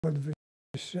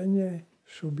Powieszenie,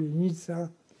 szubienica,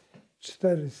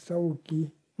 4 stołki,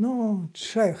 no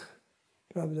 3,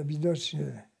 prawda,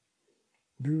 widocznie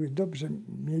były dobrze,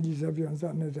 mieli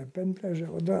zawiązane te pętle,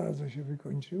 że od razu się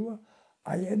wykończyło,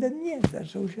 a jeden nie,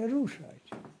 zaczął się ruszać.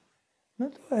 No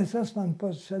to esesman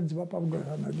podszedł, złapał go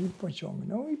za nogi,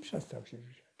 pociągnął i przestał się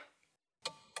ruszać.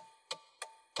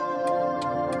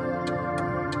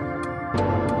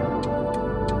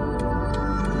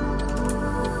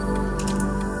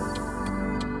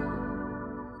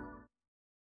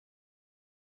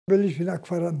 Byliśmy na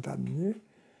kwarantannie,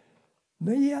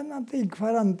 no i ja na tej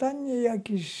kwarantannie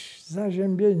jakieś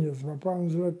zaziębienie złapałem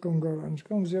z lekką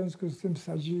gorączką, w związku z tym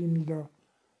wsadzili mi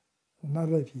na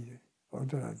rewir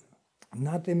od razu.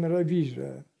 Na tym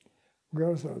rewirze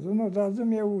Gross-Rosen od razu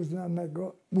mnie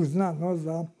uznano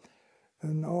za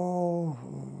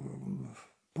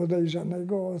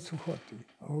podejrzanego o suchoty,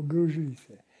 o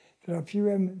gruźlicę.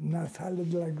 Trafiłem na salę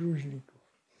dla gruźlików.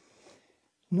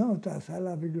 No, ta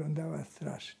sala wyglądała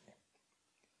strasznie.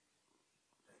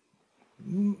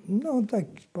 No,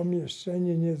 takie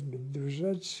pomieszczenie niezbyt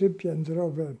duże,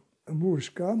 3-piętrowe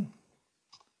łóżka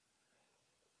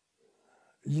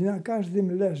i na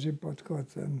każdym leży pod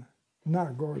kocem,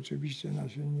 nago oczywiście na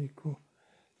silniku,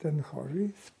 ten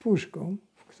chory z puszką,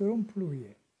 w którą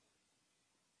pluje.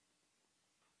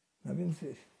 No więc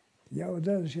ja od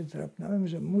razu się trapnąłem,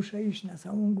 że muszę iść na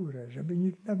samą górę, żeby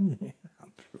nikt na mnie nie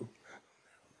napluł.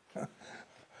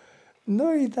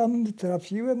 No i tam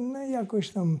trafiłem, no i jakoś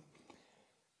tam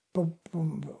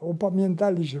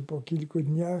opamiętali się po kilku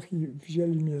dniach i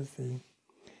wzięli mnie z tej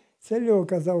celi.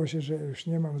 Okazało się, że już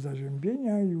nie mam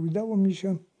zaziębienia i udało mi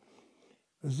się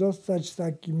zostać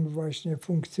takim właśnie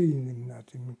funkcyjnym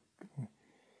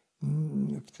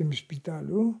w tym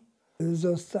szpitalu.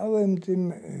 Zostałem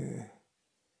tym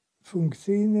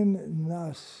funkcyjnym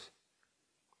na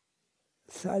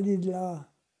sali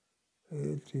dla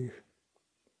tych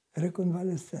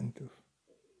rekonwalescentów.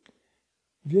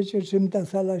 Wiecie, czym ta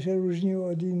sala się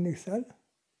różniła od innych sal?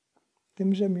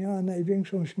 Tym, że miała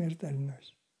największą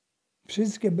śmiertelność.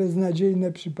 Wszystkie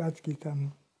beznadziejne przypadki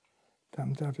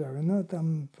tam trafiały. No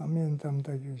tam pamiętam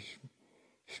taką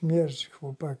śmierć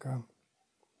chłopaka,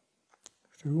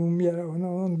 który umierał.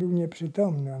 No on był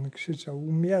nieprzytomny, on krzyczał: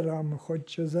 umieram,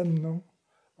 chodźcie ze mną.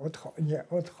 Nie,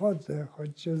 odchodzę,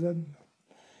 chodźcie ze mną.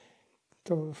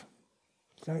 To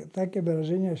takie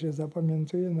wrażenia się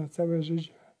zapamiętuje na całe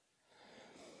życie.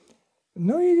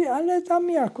 No ale tam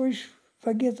jakoś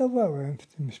wegetowałem w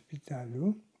tym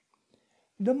szpitalu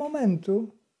do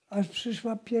momentu, aż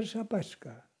przyszła pierwsza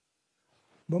paczka.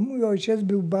 Bo mój ojciec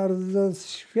był bardzo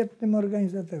świetnym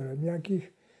organizatorem. Jak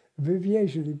ich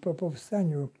wywieźli po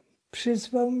powstaniu,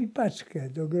 przysłał mi paczkę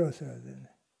do Gross-Rosen.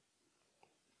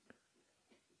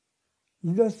 I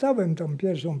dostałem tą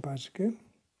pierwszą paczkę.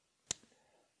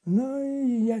 No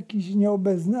i jakiś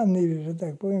nieobeznany, że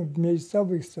tak powiem, w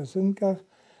miejscowych stosunkach,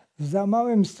 w za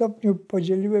małym stopniu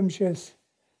podzieliłem się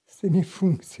z tymi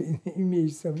funkcyjnymi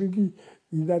miejscowymi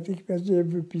i natychmiast mnie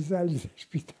wypisali ze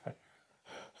szpitala.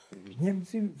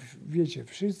 Niemcy, wiecie,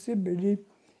 wszyscy byli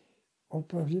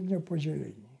odpowiednio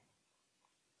podzieleni.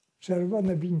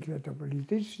 Czerwone winkle to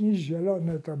polityczni,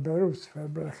 zielone to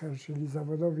Berufsverbrecher, czyli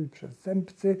zawodowi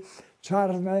przestępcy,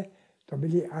 czarne to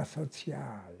byli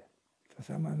asocjale. To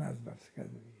sama nazwa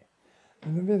wskazuje.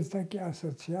 No więc taki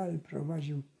asocjal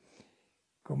prowadził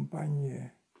kompanię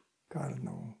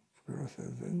karną w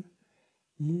Gross-Rosen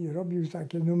i robił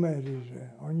takie numery, że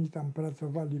oni tam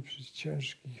pracowali przy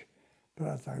ciężkich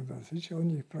pracach dosyć. On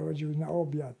ich prowadził na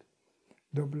obiad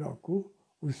do bloku,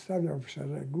 ustawiał w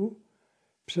szeregu,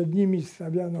 przed nimi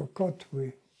stawiano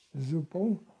kotły z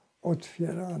zupą,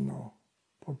 otwierano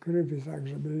pokrywy tak,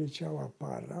 żeby leciała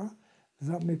para,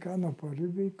 zamykano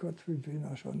porywy i kotły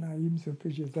wynoszono, a im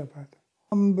zupy się zapadło.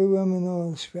 Tam byłem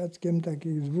świadkiem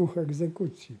takich 2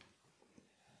 egzekucji.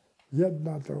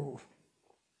 Jedna to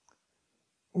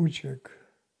uciekł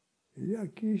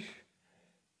jakiś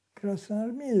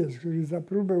krasnoarmiejec, który za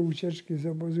próbę ucieczki z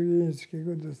obozu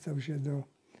jeńskiego dostał się do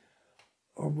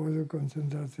obozu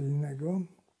koncentracyjnego.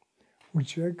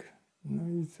 Uciekł, no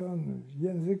i co?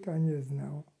 Języka nie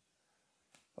znał.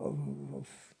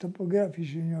 W topografii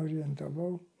się nie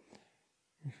orientował.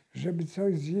 Żeby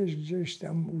coś zjeść, gdzieś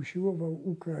tam usiłował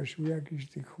ukraść u jakichś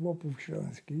tych chłopów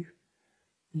śląskich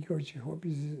i go ci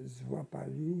chłopi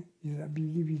złapali i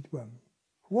zabili widłami.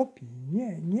 Chłopi,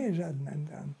 nie żadna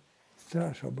tam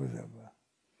straż obozowa.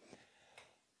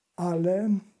 Ale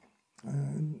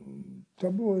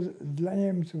to było dla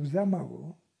Niemców za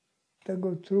mało.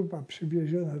 Tego trupa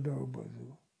przywieziono do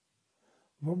obozu.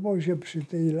 W obozie przy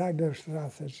tej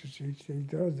Lagerstrasse, czyli tej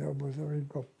drodze obozowej,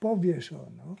 go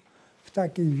powieszono. w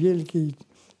takiej wielkiej,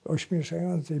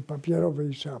 ośmieszającej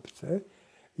papierowej czapce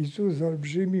i tu z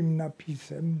olbrzymim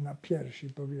napisem na piersi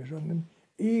powieszonym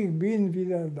Ich bin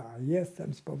wieder da,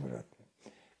 jestem z powrotem.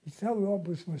 I cały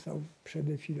obóz musiał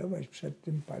przedefilować przed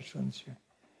tym, patrząc się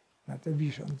na te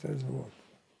wiszące zwłoki.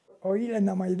 O ile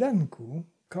na Majdanku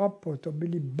kapo to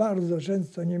byli bardzo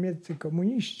często niemieccy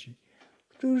komuniści,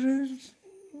 którzy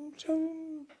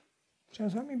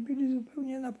czasami byli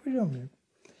zupełnie na poziomie,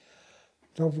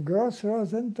 to w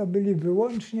Gross-Rosen to byli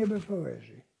wyłącznie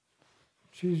BVR-zy,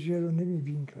 ci z zielonymi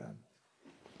winklami.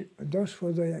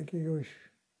 Doszło do jakiegoś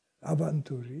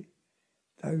awantury,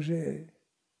 także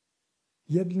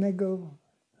jednego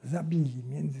zabili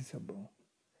między sobą.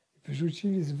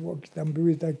 Wyrzucili zwłoki, tam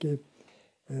były takie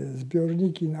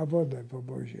zbiorniki na wodę w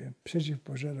obozie,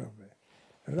 przeciwpożarowe.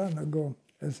 Rano go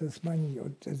SS-mani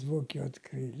te zwłoki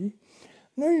odkryli,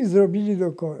 no i zrobili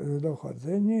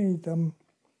dochodzenie i tam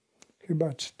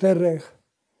chyba 4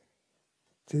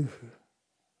 tych,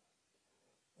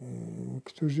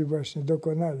 którzy właśnie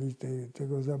dokonali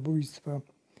tego zabójstwa,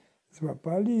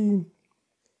 złapali i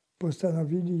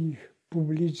postanowili ich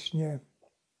publicznie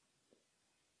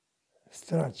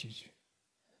stracić.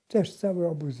 Też cały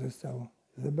obóz został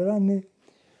zebrany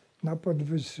na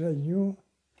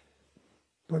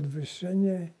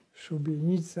podwyższenie,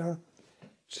 szubienica,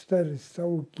 4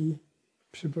 stołki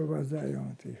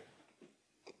przyprowadzają tych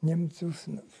Niemców.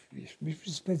 No,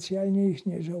 myśmy specjalnie ich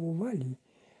nie żałowali,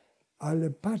 ale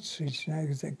patrzeć na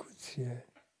egzekucje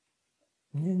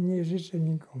nie życzę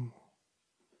nikomu.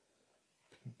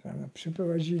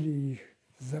 Przyprowadzili ich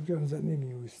z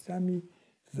zawiązanymi ustami,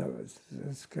 ze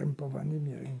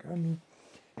skrępowanymi rękami.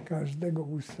 Każdego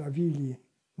ustawili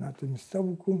na tym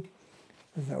stołku,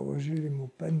 założyli mu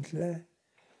pętlę,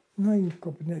 no i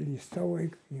kopnęli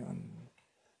stołek i on,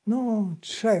 no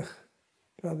 3,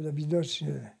 prawda,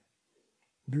 widocznie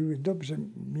były dobrze,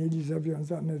 mieli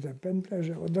zawiązane te pętle,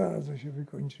 że od razu się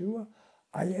wykończyło,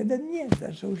 a jeden nie,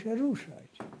 zaczął się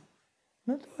ruszać.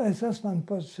 No to SS-man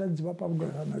podszedł, złapał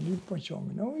go za nogi,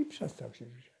 pociągnął i przestał się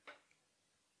ruszać.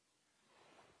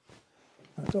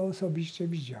 No to osobiście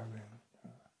widziałem.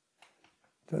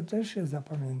 To też się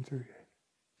zapamiętuje.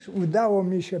 Udało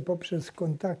mi się poprzez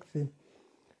kontakty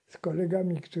z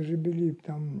kolegami, którzy byli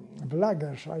tam w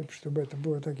Lagerszajbstube, to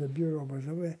było takie biuro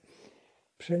obozowe,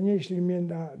 przenieśli mnie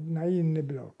na inny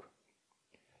blok.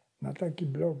 Na taki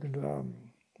blok dla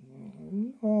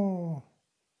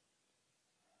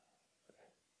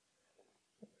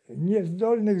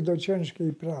niezdolnych do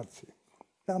ciężkiej pracy.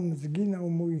 Tam zginął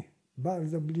mój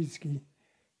bardzo bliski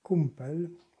kumpel,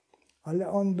 ale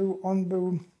on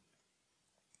był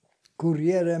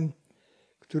kurierem,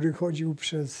 który chodził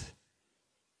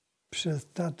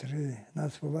przez Tatry na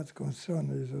słowacką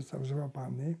stronę i został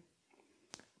złapany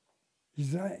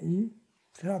i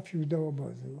trafił do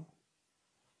obozu.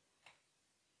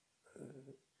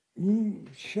 I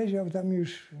siedział tam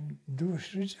już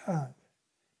dłuższy czas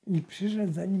i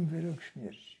przyszedł za nim wyrok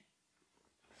śmierci.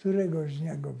 Któregoś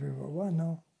dnia go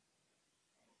wywołano.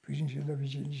 Później się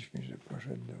dowiedzieliśmy, że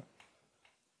poszedł do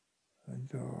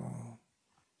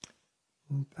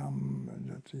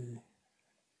tej,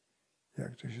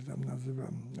 jak to się tam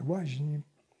nazywa, łaźni.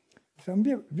 Tam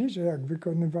wiecie, jak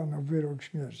wykonywano wyrok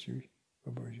śmierci w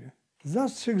obozie.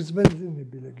 Zastrzyk z benzyny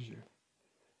byle gdzie.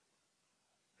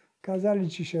 Kazali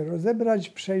ci się rozebrać,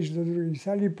 przejść do drugiej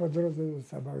sali, po drodze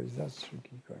dostawałeś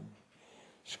zastrzyk i koniec.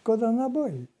 Szkoda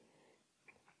naboi.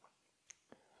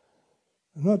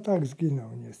 No tak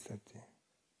zginął niestety.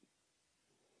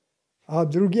 A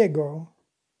drugiego,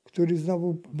 który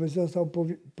znowu został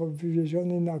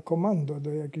wywieziony na komando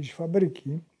do jakiejś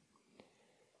fabryki,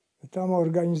 tam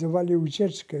organizowali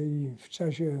ucieczkę i w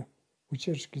czasie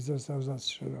ucieczki został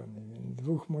zastrzelony. Więc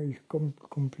 2 moich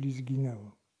kumpli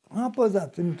zginęło. A poza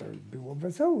tym to było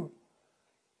wesoło.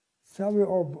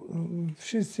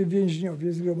 Wszyscy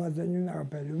więźniowie zgromadzeni na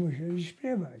apelu musieli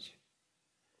śpiewać.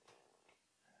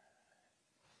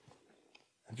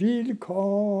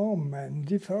 Willkommen,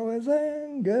 die frohe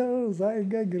Sänger, sei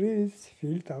gegrüßt,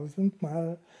 viel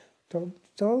tausendmal.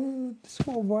 To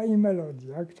słowa i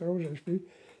melodia, którą żeśmy,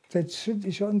 te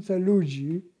 3000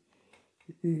 ludzi,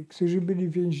 którzy byli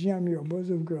więźniami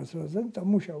obozów Gross-Rosen, to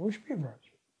musiało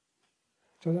śpiewać.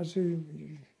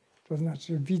 To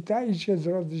znaczy witajcie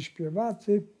drodzy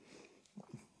śpiewacy,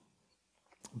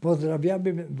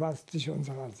 pozdrawiamy was 1000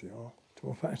 razy. O,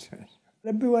 tłumaczenie.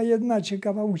 Ale była jedna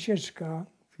ciekawa ucieczka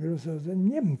z Gross-Rosen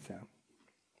Niemca.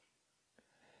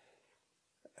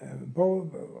 Bo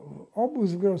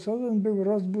obóz Gross-Rosen był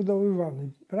rozbudowywany.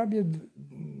 Prawie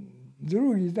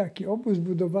drugi taki obóz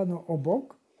budowano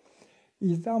obok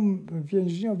i tam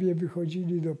więźniowie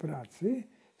wychodzili do pracy.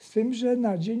 Z tym, że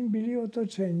na dzień byli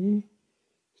otoczeni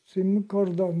tym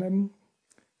kordonem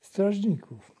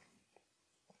strażników.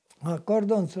 A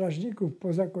kordon strażników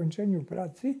po zakończeniu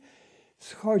pracy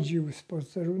schodził z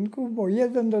posterunków, bo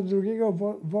jeden do drugiego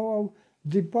wołał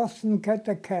 "Die Posten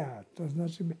KTK", to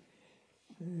znaczy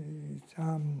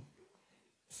tam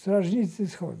strażnicy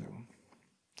schodzą.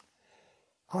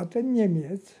 A ten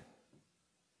Niemiec,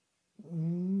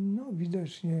 no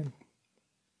widocznie,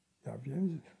 ja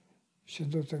wiem, się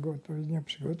do tego odpowiednio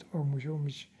przygotował, musiał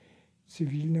mieć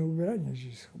cywilne ubranie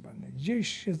gdzieś schowane. Gdzieś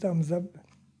się tam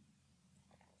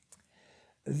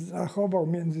zachował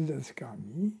między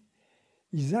deskami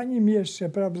i zanim jeszcze,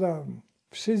 prawda,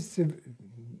 wszyscy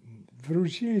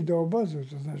wrócili do obozu,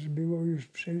 to znaczy było już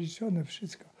przeliczone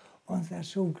wszystko, on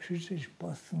zaczął krzyczeć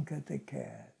 "Posten KTK".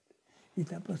 I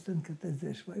ta Posten KTK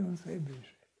zeszła i on sobie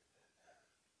wyszedł.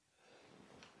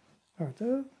 No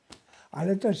to,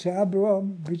 ale to trzeba było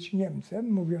być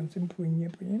Niemcem mówiącym płynnie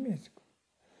po niemiecku.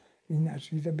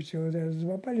 Inaczej to by cię od razu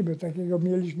złapali, bo takiego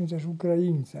mieliśmy też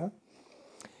Ukraińca,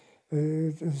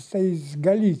 z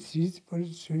Galicji,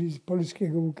 czyli z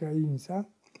polskiego Ukraińca,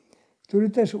 który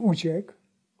też uciekł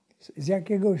z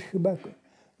jakiegoś chyba,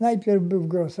 najpierw był w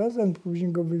Gross-Rosen,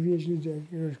 później go wywieźli do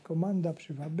jakiegoś komanda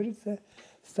przy fabryce,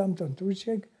 stamtąd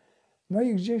uciekł, no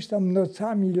i gdzieś tam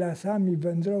nocami, lasami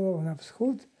wędrował na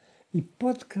wschód i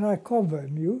pod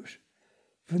Krakowem już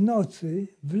w nocy,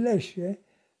 w lesie,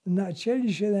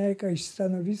 nacięli się na jakieś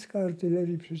stanowiska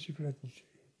artylerii przeciwlotniczej.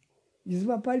 I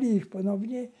złapali ich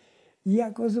ponownie i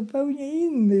jako zupełnie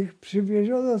innych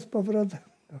przywieziono z powrotem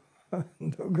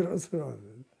do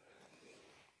Gross-Rosen.